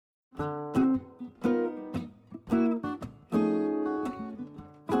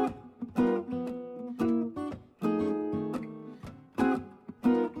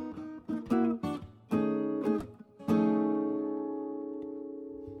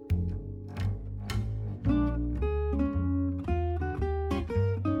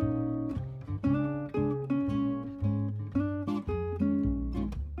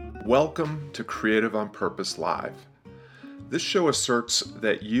Welcome to Creative on Purpose Live. This show asserts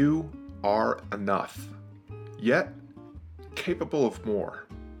that you are enough, yet capable of more.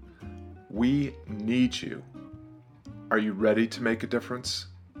 We need you. Are you ready to make a difference?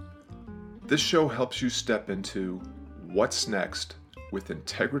 This show helps you step into what's next with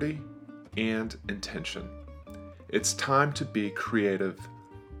integrity and intention. It's time to be creative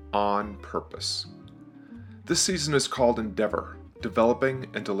on purpose. This season is called Endeavor, Developing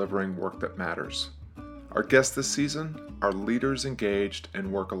and Delivering Work That Matters. Our guests this season are leaders engaged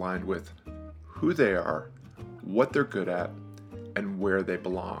and work aligned with who they are, what they're good at, and where they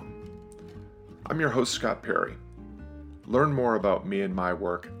belong. I'm your host, Scott Perry. Learn more about me and my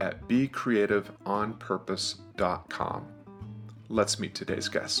work at becreativeonpurpose.com. Let's meet today's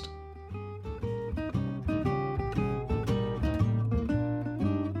guest.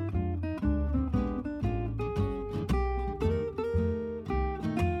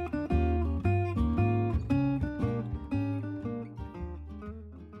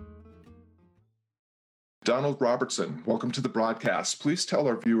 Donald Robertson, welcome to the broadcast. Please tell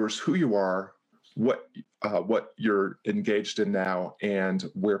our viewers who you are, what you're engaged in now,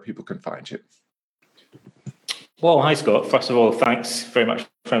 and where people can find you. Well, hi, Scott. First of all, thanks very much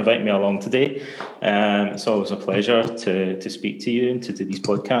for inviting me along today. It's always a pleasure to speak to you and to do these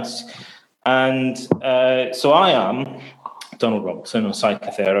podcasts. And so I am Donald Robertson, a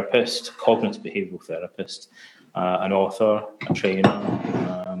psychotherapist, cognitive behavioural therapist, an author, a trainer.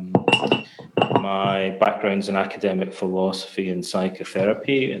 My background's in academic philosophy and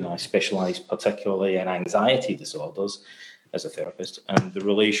psychotherapy, and I specialise particularly in anxiety disorders as a therapist, and the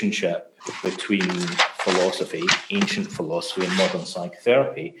relationship between philosophy, ancient philosophy, and modern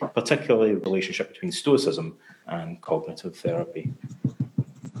psychotherapy, particularly the relationship between Stoicism and cognitive therapy.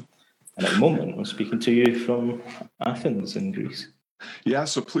 And at the moment, I'm speaking to you from Athens in Greece. Yeah,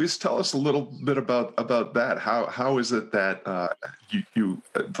 so please tell us a little bit about that. How is it that you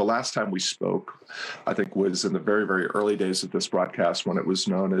the last time we spoke, I think, was in the very, very early days of this broadcast when it was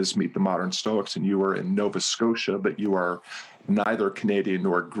known as Meet the Modern Stoics, and you were in Nova Scotia, but you are neither Canadian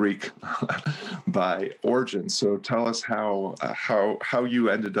nor Greek by origin. So tell us how you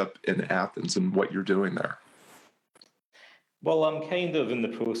ended up in Athens and what you're doing there. Well, I'm kind of in the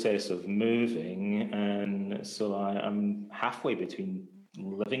process of moving, and so I'm halfway between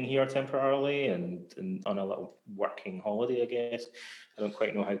living here temporarily and on a little working holiday, I guess. I don't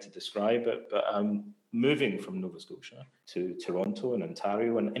quite know how to describe it, but I'm moving from Nova Scotia to Toronto and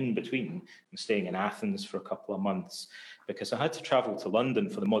Ontario, and in between, I'm staying in Athens for a couple of months because I had to travel to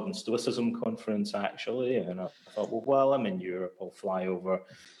London for the Modern Stoicism conference, actually, and I thought, well, while I'm in Europe, I'll fly over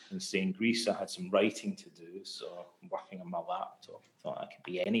and stay in Greece. I had some writing to do, so I'm working on my laptop. Thought I could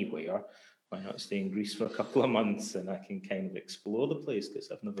be anywhere. Why not stay in Greece for a couple of months and I can kind of explore the place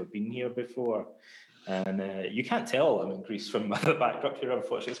because I've never been here before. And you can't tell I'm in Greece from the backdrop here,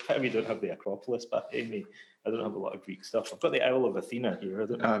 unfortunately. It's we don't have the Acropolis behind me. I don't have a lot of Greek stuff. I've got the Isle of Athena here. I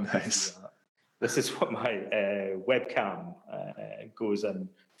don't know nice. This is what my webcam goes in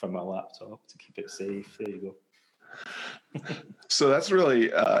from my laptop to keep it safe. There you go. So that's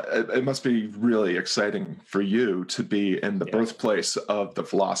really, it must be really exciting for you to be in the birthplace of the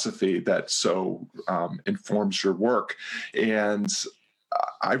philosophy that so informs your work. And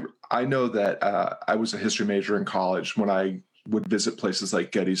I know that I was a history major in college. When I would visit places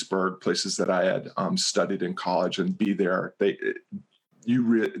like Gettysburg, places that I had studied in college, and be there,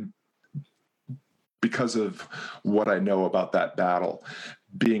 because of what I know about that battle,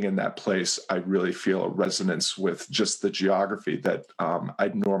 being in that place, I really feel a resonance with just the geography that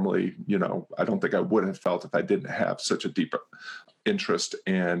I'd normally, I don't think I would have felt if I didn't have such a deep interest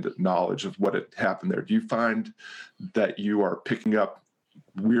and knowledge of what had happened there. Do you find that you are picking up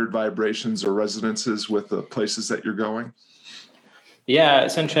weird vibrations or resonances with the places that you're going? Yeah,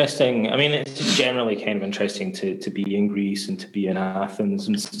 it's interesting. I mean, it's generally kind of interesting to be in Greece and to be in Athens.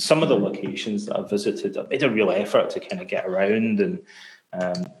 And some of the locations that I've visited, I've made a real effort to kind of get around and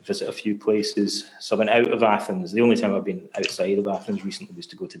visit a few places. So I've been out of Athens. The only time I've been outside of Athens recently was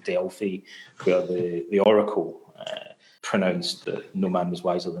to go to Delphi, where the oracle pronounced that no man was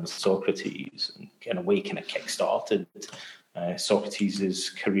wiser than Socrates, and in a way kind of kick-started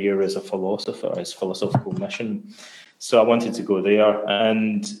Socrates' career as a philosopher, his philosophical mission. So I wanted to go there,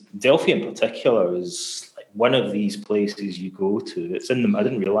 and Delphi in particular is like one of these places you go to. It's in I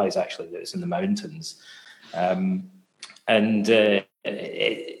didn't realize actually that it's in the mountains, I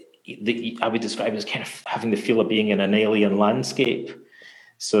would describe it as kind of having the feel of being in an alien landscape.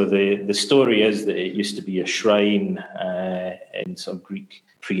 So the story is that it used to be a shrine in some Greek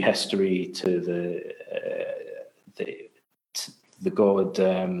prehistory to the god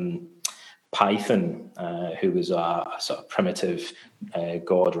Python, who was a sort of primitive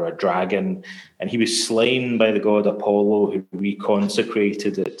god or a dragon, and he was slain by the god Apollo, who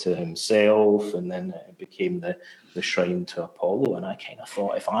reconsecrated it to himself, and then it became the shrine to Apollo. And I kind of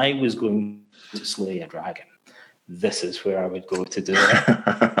thought, if I was going to slay a dragon, this is where I would go to do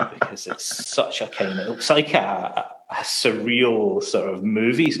it, because it's such a kind of, it's like a surreal sort of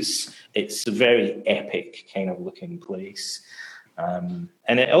movie. It's a very epic kind of looking place.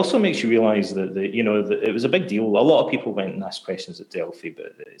 And it also makes you realize that it was a big deal. A lot of people went and asked questions at Delphi,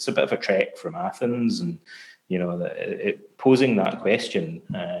 but it's a bit of a trek from Athens, and posing that question,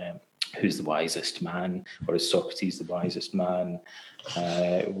 who's the wisest man, or is Socrates the wisest man,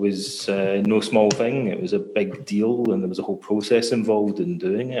 was no small thing. It was a big deal, and there was a whole process involved in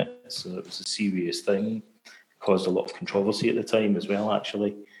doing it. So it was a serious thing. It caused a lot of controversy at the time as well,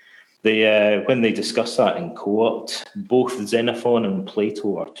 actually. When they discuss that in Court, both Xenophon and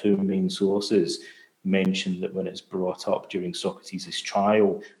Plato, our two main sources, mention that when it's brought up during Socrates'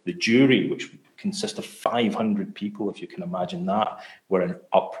 trial, the jury, which consists of 500 people, if you can imagine that, were in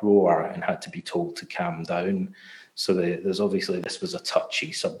uproar and had to be told to calm down. So there's obviously, this was a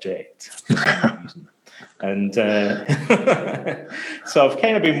touchy subject for some reason. And so I've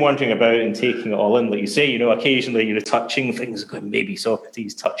kind of been wandering about and taking it all in. Like you say, occasionally you're touching things, going, maybe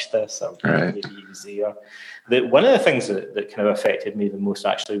Socrates touched this, or maybe he was there. One of the things that kind of affected me the most,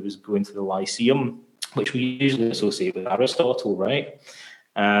 actually, was going to the Lyceum, which we usually associate with Aristotle, right?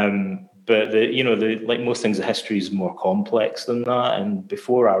 But like most things, the history is more complex than that. And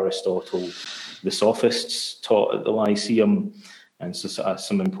before Aristotle, the Sophists taught at the Lyceum, and so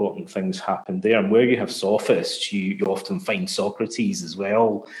some important things happened there. And where you have Sophists, you often find Socrates as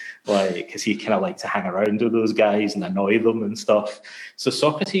well, because he kind of liked to hang around with those guys and annoy them and stuff. So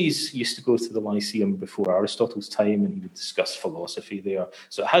Socrates used to go to the Lyceum before Aristotle's time, and he would discuss philosophy there.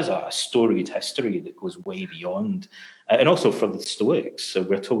 So it has a storied history that goes way beyond. And also for the Stoics, so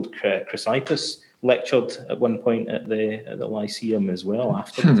we're told Chrysippus lectured at one point at the Lyceum as well,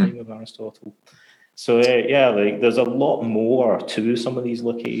 after the time of Aristotle. So there's a lot more to some of these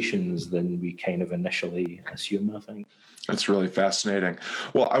locations than we kind of initially assume, I think. That's really fascinating.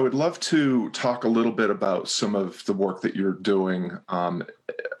 Well, I would love to talk a little bit about some of the work that you're doing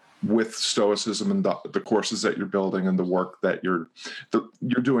with Stoicism, and the courses that you're building, and the work that you're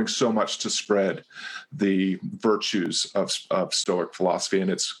doing so much to spread the virtues of Stoic philosophy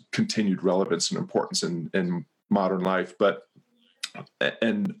and its continued relevance and importance in modern life.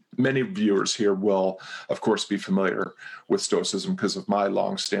 And many viewers here will, of course, be familiar with Stoicism because of my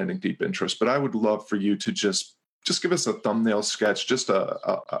long-standing deep interest. But I would love for you to just give us a thumbnail sketch, just a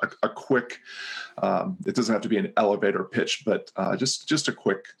quick. It doesn't have to be an elevator pitch, but just a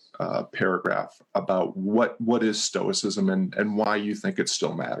quick paragraph about what is Stoicism and why you think it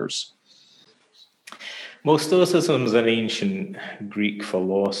still matters. Well, Stoicism is an ancient Greek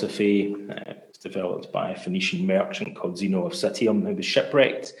philosophy. It's developed by a Phoenician merchant called Zeno of Citium, who was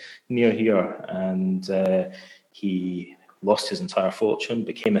shipwrecked near here, and he lost his entire fortune,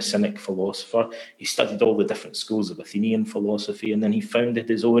 became a Cynic philosopher. He studied all the different schools of Athenian philosophy, and then he founded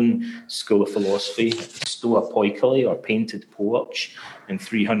his own school of philosophy, Stoa Poikile, or Painted Porch, in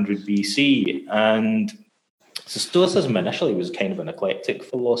 300 BC. And so Stoicism initially was kind of an eclectic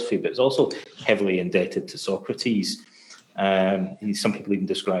philosophy, but it's also heavily indebted to Socrates. Some people even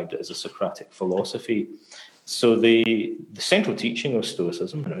described it as a Socratic philosophy. So the central teaching of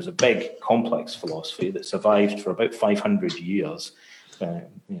Stoicism, and it was a big, complex philosophy that survived for about 500 years,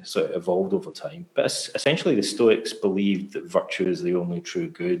 so it evolved over time. But essentially, the Stoics believed that virtue is the only true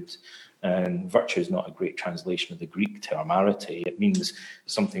good. And virtue is not a great translation of the Greek term arete. It means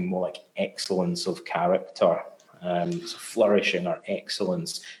something more like excellence of character. So flourishing or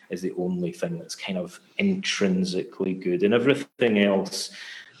excellence is the only thing that's kind of intrinsically good, and everything else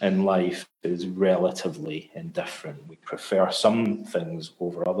in life is relatively indifferent. We prefer some things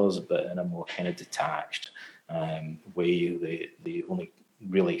over others, but in a more kind of detached way. The only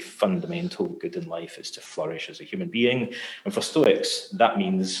really fundamental good in life is to flourish as a human being. And for Stoics, that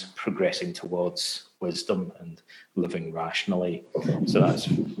means progressing towards wisdom and living rationally. So that's,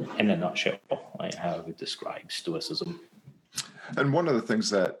 in a nutshell, like how I would describe Stoicism. And one of the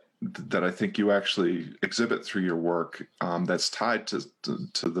things that I think you actually exhibit through your work that's tied to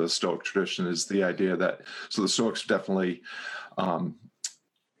the Stoic tradition is the idea that, so the Stoics definitely, one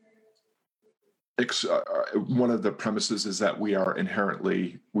of the premises is that we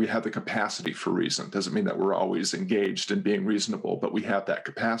have the capacity for reason. Doesn't mean that we're always engaged in being reasonable, but we have that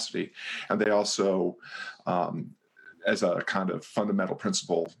capacity. And they also, as a kind of fundamental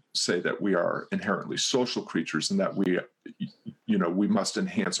principle, say that we are inherently social creatures, and that we must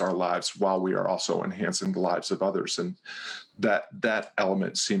enhance our lives while we are also enhancing the lives of others. And that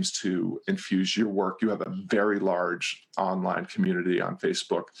element seems to infuse your work. You have a very large online community on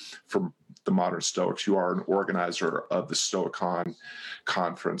Facebook for the Modern Stoics. You are an organizer of the Stoicon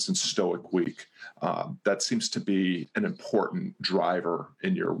conference and Stoic Week. That seems to be an important driver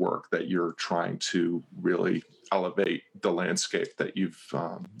in your work, that you're trying to really elevate the landscape that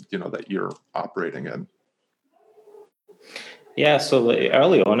that you're operating in. Yeah, so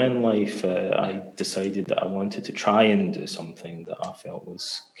early on in life, I decided that I wanted to try and do something that I felt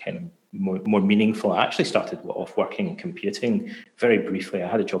was kind of more meaningful. I actually started off working in computing very briefly. I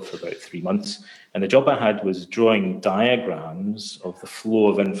had a job for about 3 months, and the job I had was drawing diagrams of the flow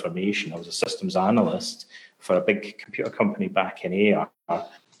of information. I was a systems analyst for a big computer company back in AR,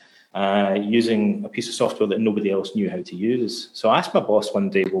 using a piece of software that nobody else knew how to use. So I asked my boss one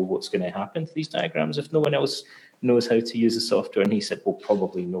day, well, what's going to happen to these diagrams if no one else knows how to use the software? And he said, well,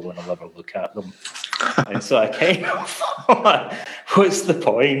 probably no one will ever look at them. And so I kind of thought, what's the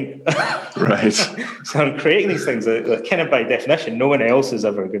point? Right. So I'm creating these things that kind of by definition, no one else is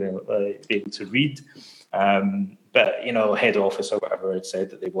ever going to be able to read. But, head office or whatever had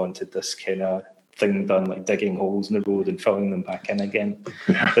said that they wanted this kind of thing done, like digging holes in the road and filling them back in again.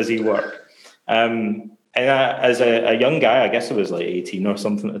 Busy work. And as a young guy, I guess I was like 18 or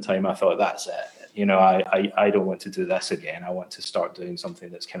something at the time, I thought, that's it. I don't want to do this again. I want to start doing something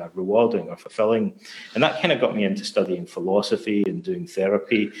that's kind of rewarding or fulfilling. And that kind of got me into studying philosophy and doing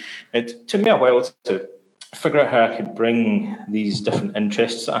therapy. It took me a while to figure out how I could bring these different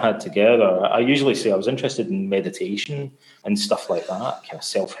interests that I had together. I usually say I was interested in meditation and stuff like that, kind of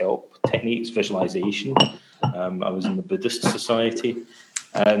self-help techniques, visualization. I was in the Buddhist Society.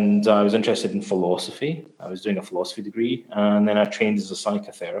 And I was interested in philosophy. I was doing a philosophy degree, and then I trained as a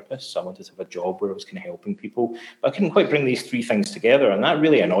psychotherapist. So I wanted to have a job where I was kind of helping people. But I couldn't quite bring these three things together, and that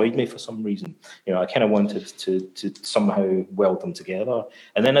really annoyed me for some reason. I kind of wanted to somehow weld them together.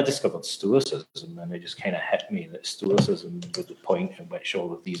 And then I discovered Stoicism, and it just kind of hit me that Stoicism was the point at which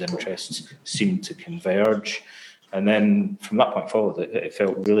all of these interests seemed to converge. And then from that point forward, it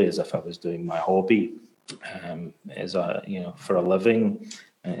felt really as if I was doing my hobby. For a living.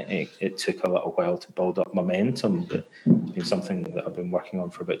 It took a little while to build up momentum, but it's been something that I've been working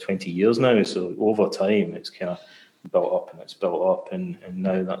on for about 20 years now. So over time, it's kind of built up, and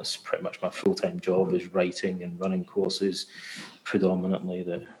now that's pretty much my full-time job, is writing and running courses, predominantly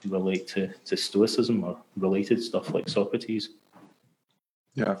that relate to Stoicism or related stuff like Socrates.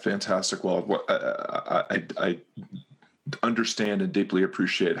 Yeah, fantastic. Well, I understand and deeply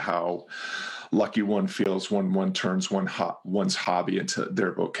appreciate how lucky one feels when one turns one's hobby into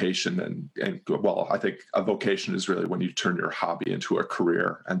their vocation. And well, I think a vocation is really when you turn your hobby into a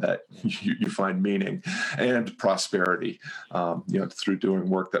career, and that you find meaning and prosperity, through doing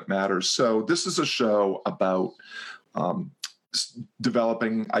work that matters. So this is a show about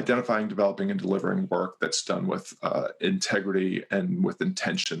identifying, developing, and delivering work that's done with integrity and with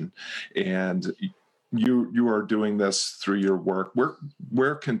intention. And you are doing this through your work.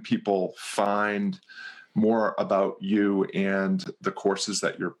 Where can people find more about you and the courses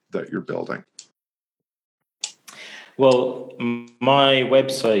that you're building? Well, my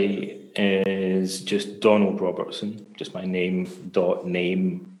website is just Donald Robertson, just my name.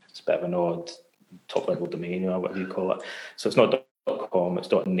 It's a bit of an odd top level domain, or whatever you call it. So it's not .com,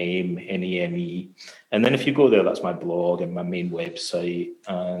 it's .name, NAME. And then if you go there, that's my blog and my main website.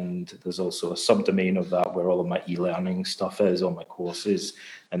 And there's also a subdomain of that where all of my e-learning stuff is, all my courses.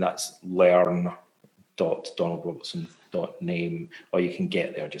 And that's learn.donaldrobertson.name, or you can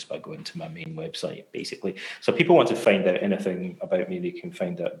get there just by going to my main website, basically. So if people want to find out anything about me, they can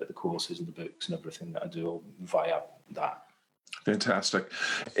find out about the courses and the books and everything that I do via that. Fantastic.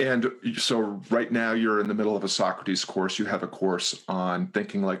 And so right now you're in the middle of a Socrates course. You have a course on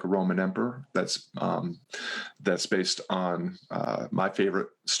thinking like a Roman emperor that's based on my favorite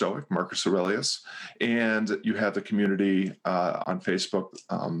Stoic, Marcus Aurelius. And you have the community on Facebook,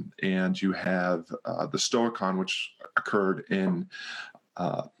 and you have the Stoicon, which occurred in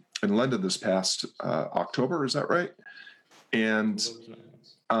London this past October. Is that right? And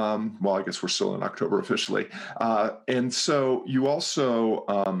well, I guess we're still in October officially. And so you also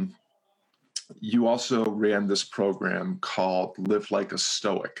ran this program called Live Like a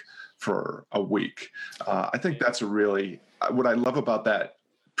Stoic for a week. I think that's what I love about that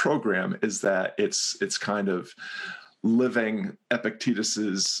program is that it's kind of living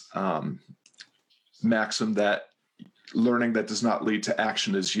Epictetus's maxim that learning that does not lead to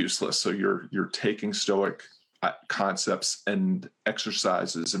action is useless. So you're taking Stoic concepts and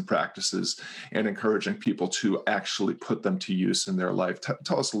exercises and practices, and encouraging people to actually put them to use in their life.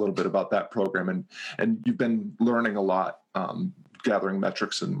 Tell us a little bit about that program, and you've been learning a lot, gathering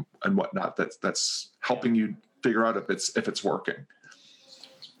metrics and whatnot. That's helping you figure out if it's working.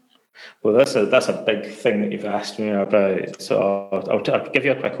 Well, that's a big thing that you've asked me about. So I'll give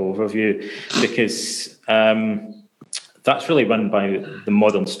you a quick overview, because that's really run by the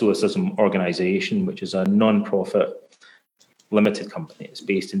Modern Stoicism Organisation, which is a non-profit limited company. It's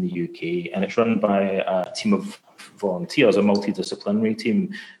based in the UK, and it's run by a team of volunteers, a multidisciplinary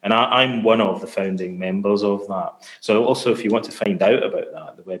team, and I'm one of the founding members of that. So also, if you want to find out about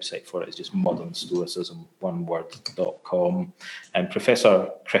that, the website for it is just modernstoicism.com. And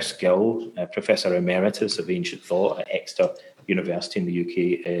Professor Chris Gill, Professor Emeritus of Ancient Thought at Exeter University in the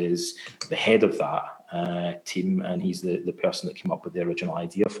UK, is the head of that team, and he's the person that came up with the original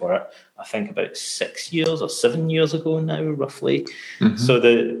idea for it, I think about 6 years or 7 years ago now, roughly. Mm-hmm. So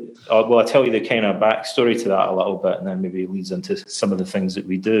I'll tell you the kind of backstory to that a little bit, and then maybe it leads into some of the things that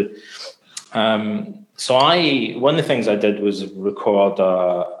we do. So one of the things I did was record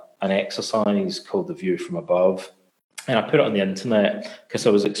an exercise called The View from Above. And I put it on the internet because I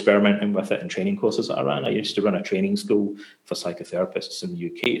was experimenting with it in training courses that I ran. I used to run a training school for psychotherapists in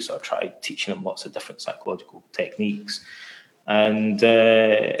the UK, so I tried teaching them lots of different psychological techniques. And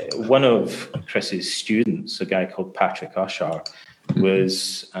one of Chris's students, a guy called Patrick Usher,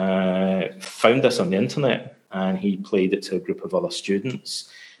 was found this on the internet, and he played it to a group of other students.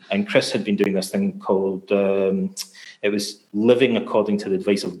 And Chris had been doing this thing called, it was living according to the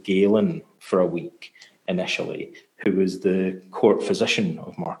advice of Galen for a week initially, who was the court physician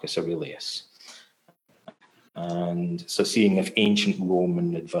of Marcus Aurelius. And so seeing if ancient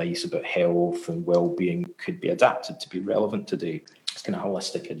Roman advice about health and well-being could be adapted to be relevant today. It's kind of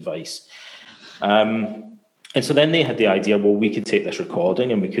holistic advice. And so then they had the idea, well, we could take this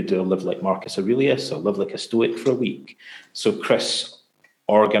recording and we could live like Marcus Aurelius or live like a Stoic for a week. So Chris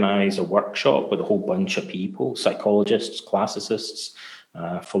organised a workshop with a whole bunch of people, psychologists, classicists,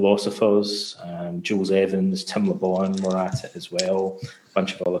 philosophers, Jules Evans, Tim LeBon were at it as well, a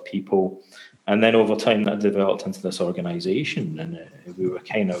bunch of other people. And then over time that developed into this organisation, and we were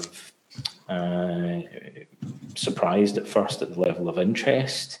kind of surprised at first at the level of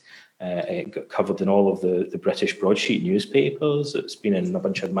interest. It got covered in all of the British broadsheet newspapers. It's been in a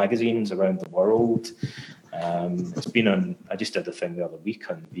bunch of magazines around the world. It's been on, I just did a thing the other week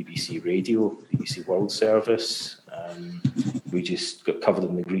on BBC Radio, BBC World Service. We just got covered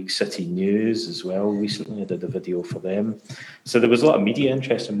in the Greek City News as well recently. I did a video for them. So there was a lot of media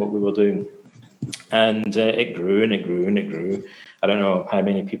interest in what we were doing. And it grew and it grew and it grew. I don't know how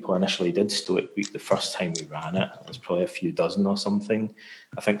many people initially did Stoic Week the first time we ran it. It was probably a few dozen or something.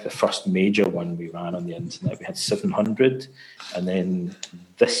 I think the first major one we ran on the internet, we had 700. And then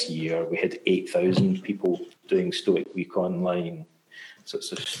this year we had 8,000 people doing Stoic Week online. So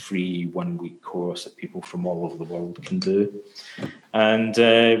it's a free 1 week course that people from all over the world can do. And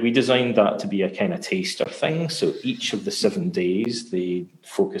we designed that to be a kind of taster thing. So each of the 7 days, they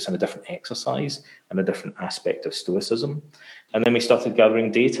focus on a different exercise and a different aspect of Stoicism. And then we started gathering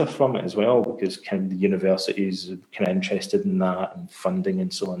data from it as well, because kind of the universities are kind of interested in that, and funding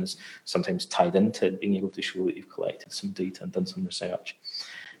and so on is sometimes tied into it, being able to show that you've collected some data and done some research.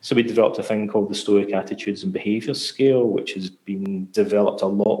 So we developed a thing called the Stoic Attitudes and Behaviours Scale, which has been developed a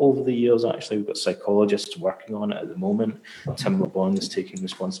lot over the years, actually. We've got psychologists working on it at the moment. Tim LeBon is taking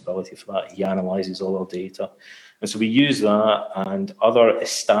responsibility for that. He analyses all our data. And so we use that and other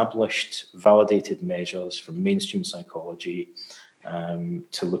established, validated measures from mainstream psychology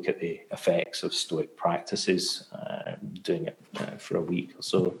to look at the effects of Stoic practices, doing it for a week or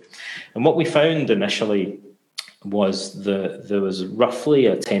so. And what we found initially was that there was roughly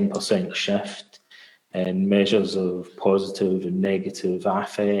a 10% shift in measures of positive and negative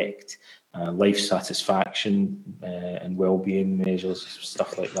affect, life satisfaction, and well-being measures,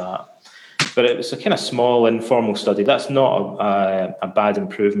 stuff like that. But it was a kind of small, informal study. That's not a bad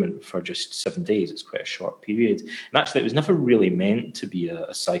improvement for just 7 days. It's quite a short period. And actually, it was never really meant to be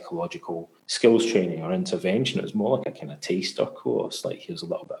a psychological skills training or intervention. It was more like a kind of taster course, like here's a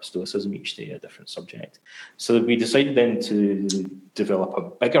little bit of Stoicism each day, a different subject. So we decided then to develop a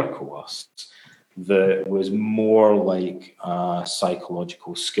bigger course that was more like a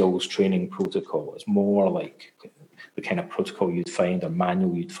psychological skills training protocol. It's more like the kind of protocol you'd find or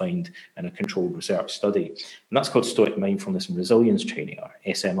manual you'd find in a controlled research study. And that's called Stoic Mindfulness and Resilience Training, or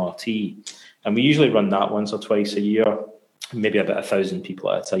SMRT. And we usually run that once or twice a year. Maybe about 1,000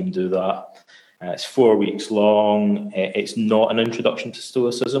 people at a time do that. It's 4 weeks long. It's not an introduction to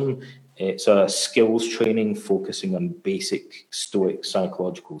Stoicism. It's a skills training focusing on basic Stoic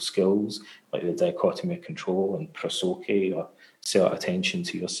psychological skills, like the dichotomy of control and prosoche, or set attention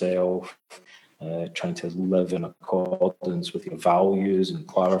to yourself, trying to live in accordance with your values and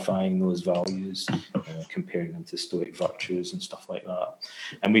clarifying those values, comparing them to Stoic virtues and stuff like that.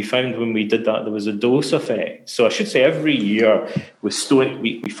 And we found when we did that, there was a dose effect. So I should say every year with Stoic,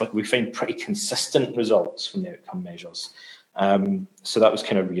 we find pretty consistent results from the outcome measures. So that was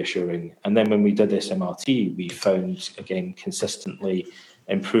kind of reassuring. And then when we did SMRT, we found, again, consistently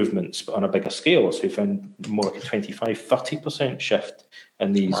improvements but on a bigger scale. So we found more like a 25-30% shift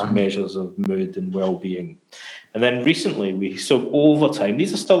in these measures of mood and well-being. And then recently, so over time,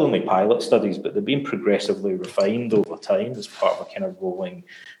 these are still only pilot studies, but they've been progressively refined over time as part of a kind of rolling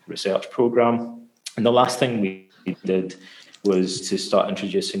research program. And the last thing we did was to start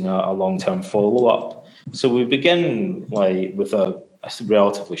introducing a long-term follow-up. So we begin with a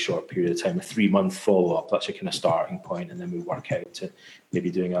relatively short period of time, a 3-month follow-up. That's your kind of starting point, and then we work out to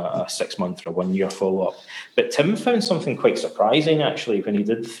maybe doing a 6-month or 1-year follow-up. But Tim found something quite surprising, actually, when he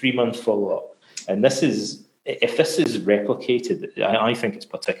did the 3-month follow-up. And if this is replicated, I think it's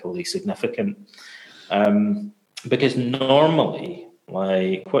particularly significant. Because normally,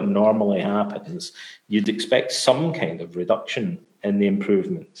 what normally happens, you'd expect some kind of reduction in the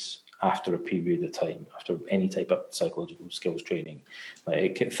improvements after a period of time, after any type of psychological skills training.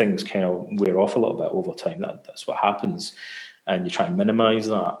 Things kind of wear off a little bit over time. That's what happens. And you try and minimize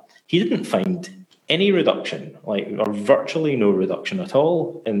that. He didn't find any reduction, or virtually no reduction at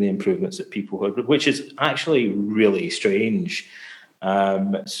all in the improvements that people had, which is actually really strange.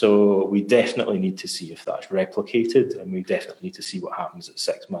 So we definitely need to see if that's replicated, and we definitely need to see what happens at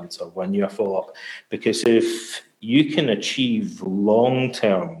 6 months or 1-year follow-up. Because if you can achieve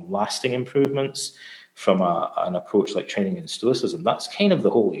long-term lasting improvements from an approach like training in Stoicism, that's kind of the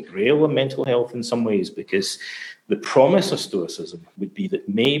holy grail of mental health in some ways, because the promise of Stoicism would be that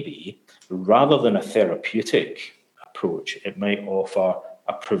maybe rather than a therapeutic approach, it might offer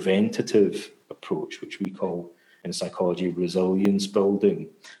a preventative approach, which we call in psychology resilience building.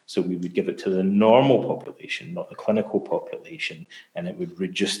 So we would give it to the normal population, not the clinical population, and it would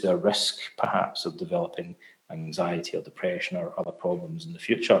reduce their risk perhaps of developing anxiety or depression or other problems in the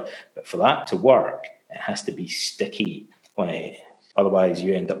future. But for that to work, it has to be sticky. Otherwise,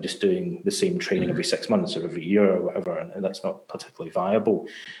 you end up just doing the same training every 6 months or every year or whatever, and that's not particularly viable.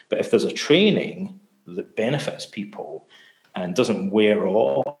 But if there's a training that benefits people and doesn't wear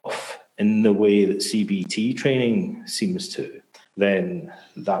off in the way that CBT training seems to, then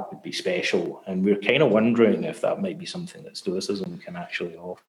that would be special. And we're kind of wondering if that might be something that Stoicism can actually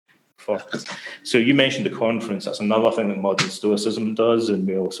offer. So you mentioned the conference. That's another thing that Modern Stoicism does, and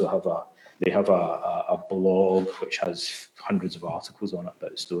we also have a blog which has hundreds of articles on it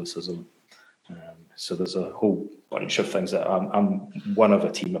about Stoicism. So there's a whole bunch of things that I'm one of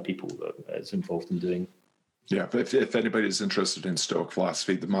a team of people that is involved in doing. Yeah, if anybody's interested in Stoic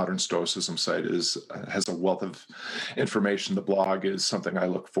philosophy, the Modern Stoicism site has a wealth of information. The blog is something I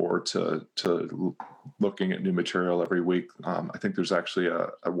look forward to looking at new material every week. I think there's actually a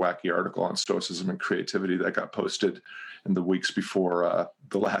wacky article on Stoicism and creativity that got posted in the weeks before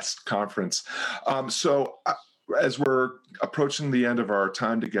the last conference. So as we're approaching the end of our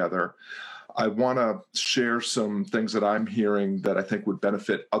time together, I want to share some things that I'm hearing that I think would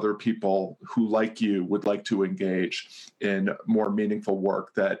benefit other people who, like you, would like to engage in more meaningful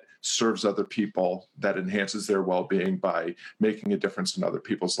work that serves other people, that enhances their well-being by making a difference in other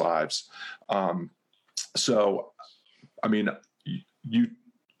people's lives. So, I mean,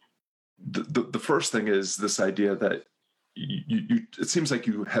 the first thing is this idea that it seems like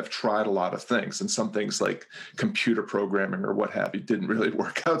you have tried a lot of things, and some things like computer programming or what have you didn't really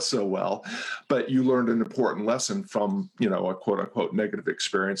work out so well, but you learned an important lesson from, a quote unquote negative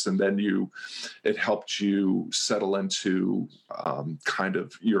experience. And then it helped you settle into kind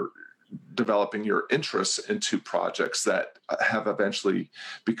of developing your interests into projects that have eventually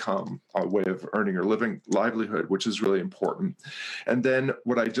become a way of earning your livelihood, which is really important. And then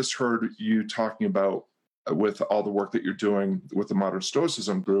what I just heard you talking about with all the work that you're doing with the Modern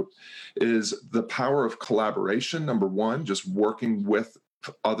Stoicism group is the power of collaboration. Number one, just working with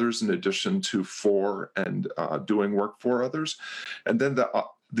others in addition to doing work for others. And then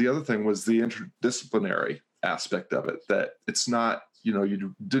the other thing was the interdisciplinary aspect of it, that it's not,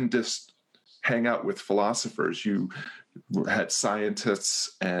 you didn't just hang out with philosophers. You had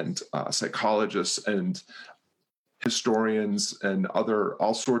scientists and psychologists and historians and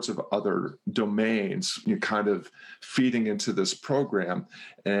all sorts of other domains, kind of feeding into this program.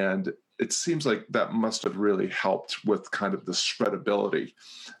 And it seems like that must have really helped with kind of the spreadability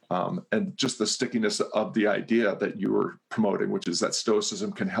and just the stickiness of the idea that you were promoting, which is that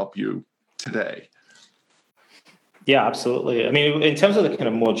Stoicism can help you today. Yeah, absolutely. I mean, in terms of the kind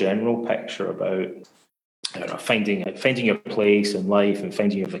of more general picture about, I don't know, finding your place in life and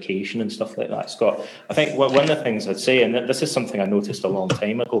finding your vocation and stuff like that, Scott, I think one of the things I'd say, and this is something I noticed a long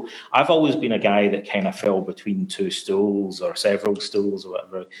time ago, I've always been a guy that kind of fell between two stools or several stools or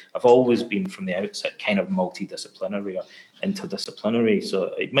whatever. I've always been from the outset kind of multidisciplinary or interdisciplinary.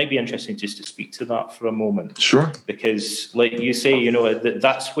 So it might be interesting just to speak to that for a moment. Sure. Because like you say, you know,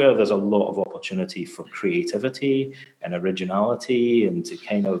 that's where there's a lot of opportunity for creativity and originality and to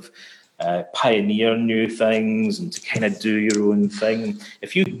kind of pioneer new things and to kind of do your own thing.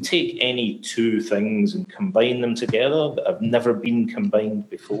 If you take any two things and combine them together that have never been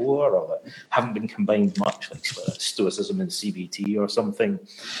combined before or that haven't been combined much, like Stoicism and CBT or something,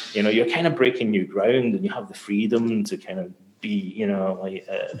 you know, you're kind of breaking new ground and you have the freedom to kind of be, you know, like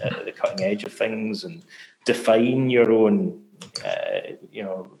at the cutting edge of things and define your own, you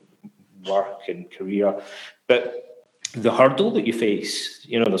know, work and career. But the hurdle that you face,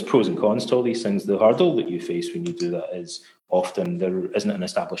 you know, there's pros and cons to all these things. The hurdle that you face when you do that is often there isn't an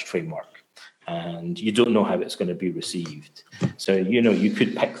established framework and you don't know how it's going to be received. So, you know, you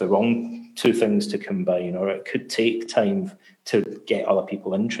could pick the wrong two things to combine, or it could take time to get other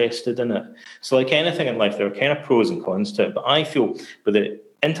people interested in it. So like anything in life, there are kind of pros and cons to it. But I feel with the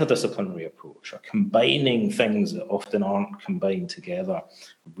interdisciplinary approach or combining things that often aren't combined together,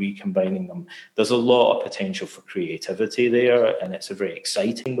 recombining them, there's a lot of potential for creativity there, and it's a very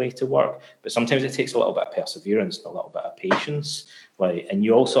exciting way to work. But sometimes it takes a little bit of perseverance and a little bit of patience, right? And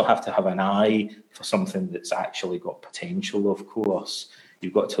you also have to have an eye for something that's actually got potential, of course.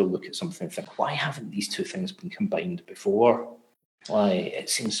 You've got to look at something and think, why haven't these two things been combined before? Why? It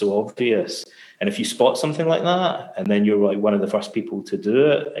seems so obvious. And if you spot something like that, and then you're like one of the first people to do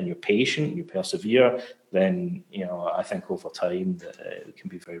it, and you're patient, you persevere, then, you know, I think over time that it can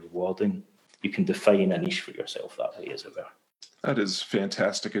be very rewarding. You can define a niche for yourself that way, as it were. That is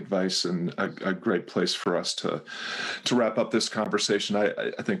fantastic advice and a great place for us to wrap up this conversation.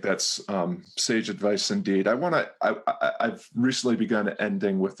 I think that's sage advice indeed. I've recently begun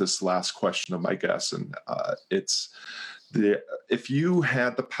ending with this last question of my guests, and it's if you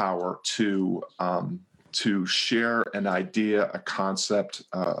had the power to share an idea, a concept,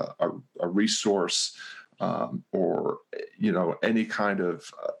 a resource, or, you know, any kind of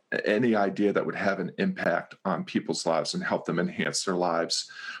any idea that would have an impact on people's lives and help them enhance their lives,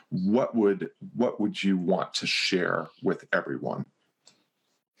 what would you want to share with everyone?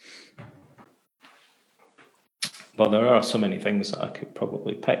 Well, there are so many things that I could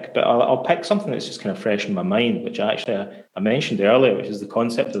probably pick, but I'll pick something that's just kind of fresh in my mind, which I mentioned earlier, which is the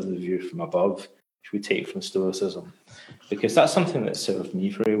concept of the view from above, which we take from Stoicism, because that's something that served me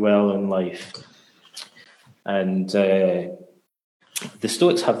very well in life. And the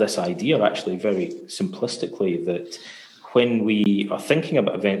Stoics have this idea, actually, very simplistically, that when we are thinking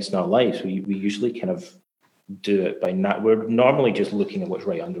about events in our lives, we usually kind of do it by we're normally just looking at what's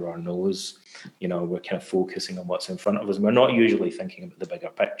right under our nose. You know, we're kind of focusing on what's in front of us. And we're not usually thinking about the bigger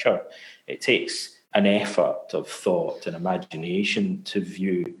picture. It takes an effort of thought and imagination to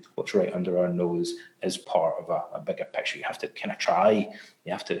view what's right under our nose as part of a bigger picture. You have to kind of try,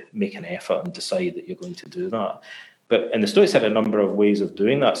 you have to make an effort and decide that you're going to do that. And the Stoics had a number of ways of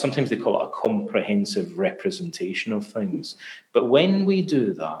doing that. Sometimes they call it a comprehensive representation of things. But when we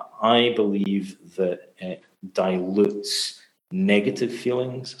do that, I believe that it dilutes negative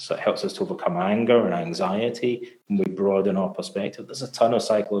feelings. So it helps us to overcome anger and anxiety when we broaden our perspective. There's a ton of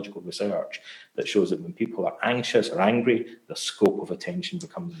psychological research that shows that when people are anxious or angry, the scope of attention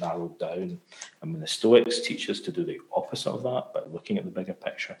becomes narrowed down. And when the Stoics teach us to do the opposite of that, by looking at the bigger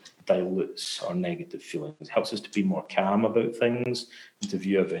picture, it dilutes our negative feelings. It helps us to be more calm about things and to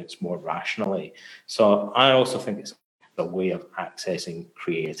view events more rationally. So I also think it's a way of accessing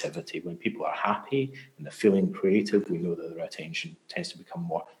creativity. When people are happy and they're feeling creative, we know that their attention tends to become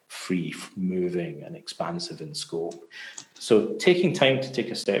more free moving and expansive in scope. So taking time to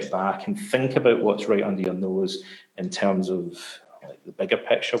take a step back and think about what's right under your nose in terms of like the bigger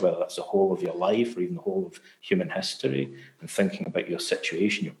picture, whether that's the whole of your life or even the whole of human history, and thinking about your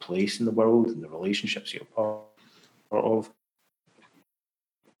situation, your place in the world and the relationships you're part of,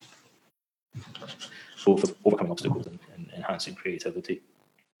 both of overcoming obstacles and enhancing creativity.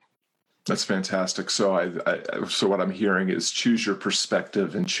 That's fantastic. So so what I'm hearing is choose your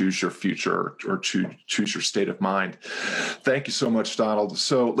perspective and choose your future, or choose your state of mind. Thank you so much, Donald.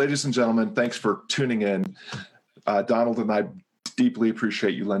 So ladies and gentlemen, thanks for tuning in. Donald and I deeply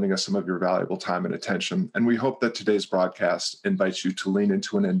appreciate you lending us some of your valuable time and attention, and we hope that today's broadcast invites you to lean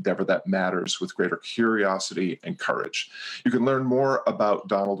into an endeavor that matters with greater curiosity and courage. You can learn more about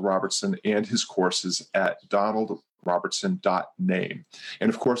Donald Robertson and his courses at donaldrobertson.name. And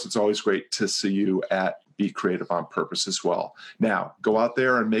of course, it's always great to see you at Be Creative on Purpose as well. Now, go out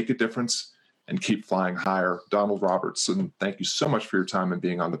there and make a difference and keep flying higher. Donald Robertson, thank you so much for your time and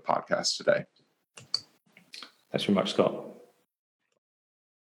being on the podcast today. Thanks very much, Scott.